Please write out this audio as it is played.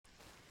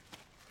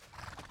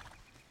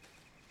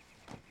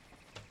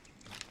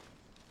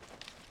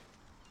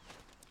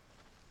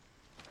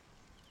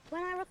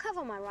have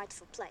on my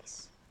rightful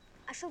place,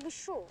 I shall be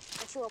sure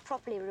that you are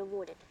properly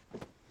rewarded.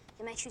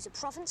 You may choose a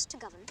province to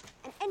govern,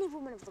 and any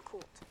woman of the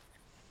court.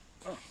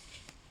 Oh,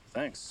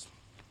 thanks.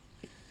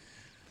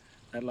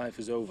 That life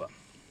is over.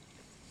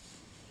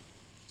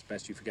 It's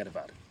best you forget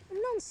about it.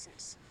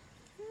 Nonsense.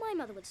 My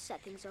mother would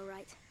set things all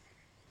right.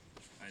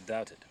 I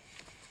doubt it.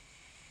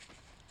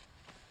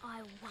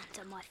 I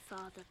wonder my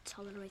father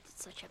tolerated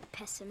such a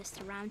pessimist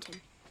around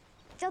him.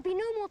 There'll be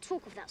no more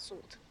talk of that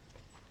sort.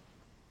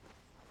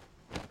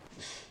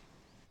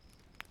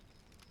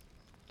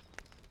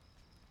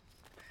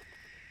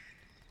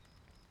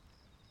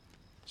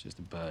 It's just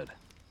a bird.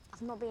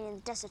 I've not been in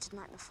the desert at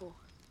night before.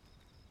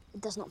 It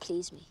does not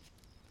please me.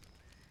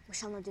 We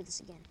shall not do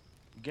this again.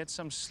 Get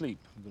some sleep.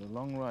 We've got a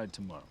long ride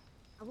tomorrow.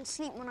 I will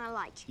sleep when I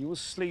like. You will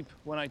sleep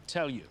when I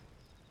tell you.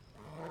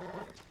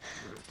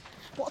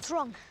 What's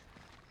wrong?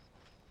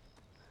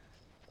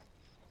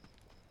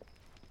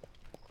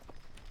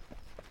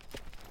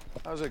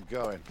 How's it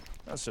going?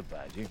 Not so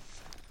bad, you.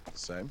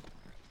 Same.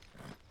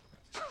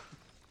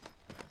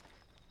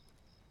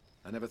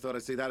 I never thought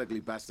I'd see that ugly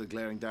bastard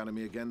glaring down at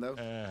me again, though.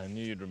 I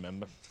knew you'd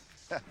remember.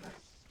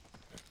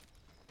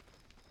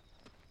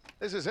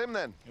 This is him,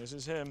 then. This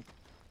is him.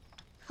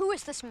 Who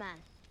is this man?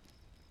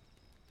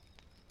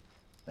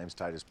 Name's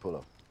Titus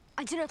Pullo.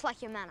 I do not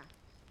like your manner.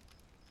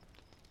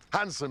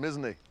 Handsome,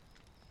 isn't he?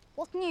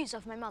 What news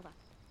of my mother?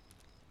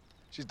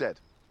 She's dead.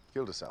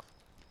 Killed herself.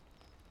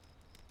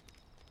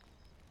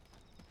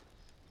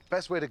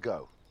 Best way to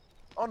go.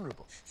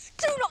 Honorable.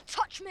 Do not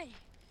touch me!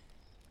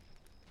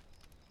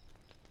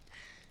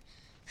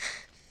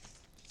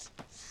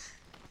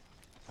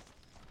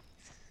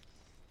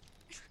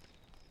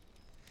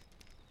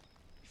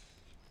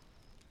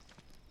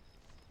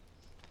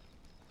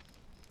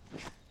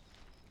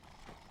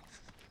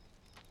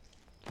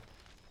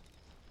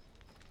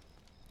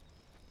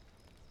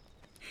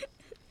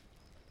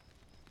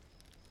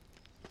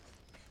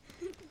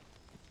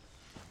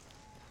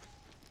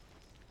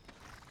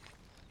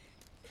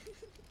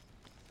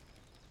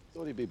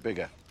 Thought he'd be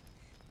bigger.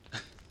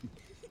 There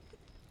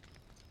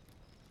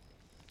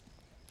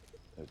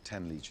are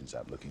 10 legions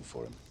out looking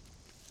for him.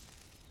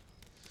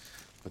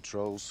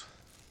 Patrols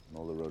on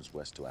all the roads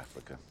west to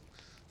Africa,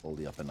 all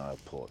the Upper Nile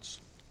ports.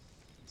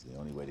 It's the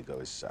only way to go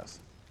is south.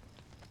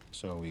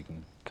 So we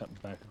can cut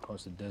back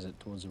across the desert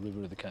towards the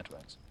river of the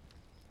cataracts.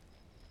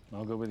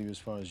 I'll go with you as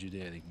far as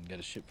Judea. You can get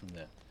a ship from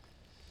there.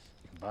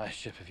 You can buy a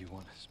ship if you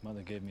want. His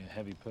mother gave me a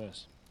heavy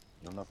purse.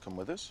 You'll not come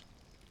with us?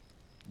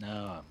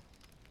 No.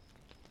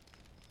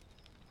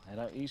 Head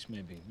out east,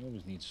 maybe. We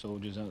always need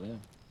soldiers out there.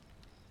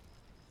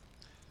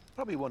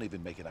 Probably won't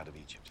even make it out of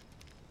Egypt.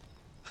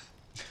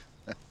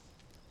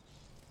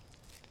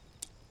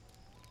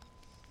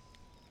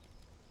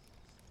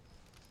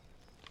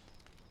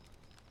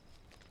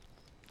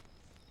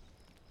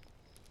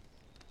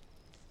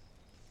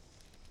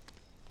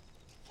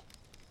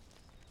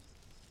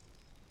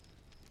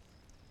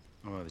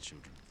 How are the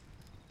children?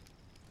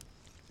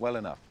 Well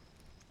enough.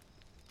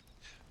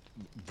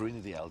 Verena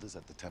the Elder's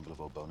at the Temple of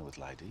Obona with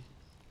Lydie.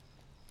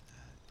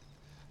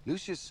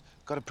 Lucius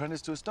got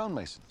apprenticed to a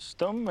stonemason.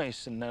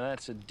 Stonemason? Now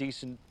that's a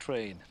decent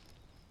trade.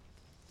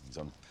 He's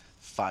on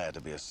fire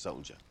to be a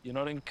soldier. You're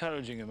not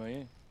encouraging him, are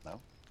you? No,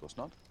 of course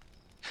not.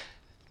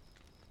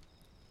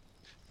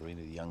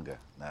 Verena the Younger,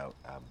 now,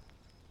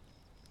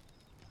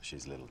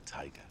 she's a little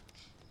tiger.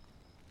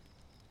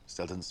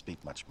 Still doesn't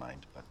speak much,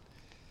 mind, but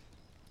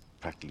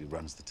practically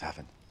runs the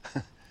tavern.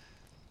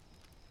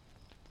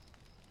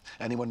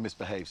 Anyone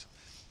misbehaves,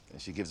 and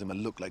she gives him a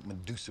look like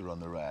Medusa on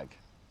the rag.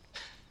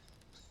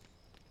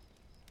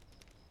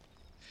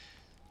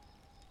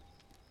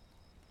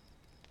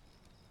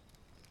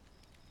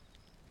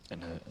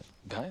 And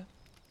Gaia?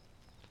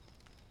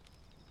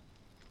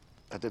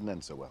 That didn't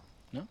end so well.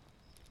 No?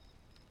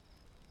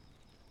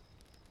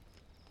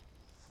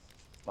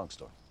 Long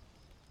story.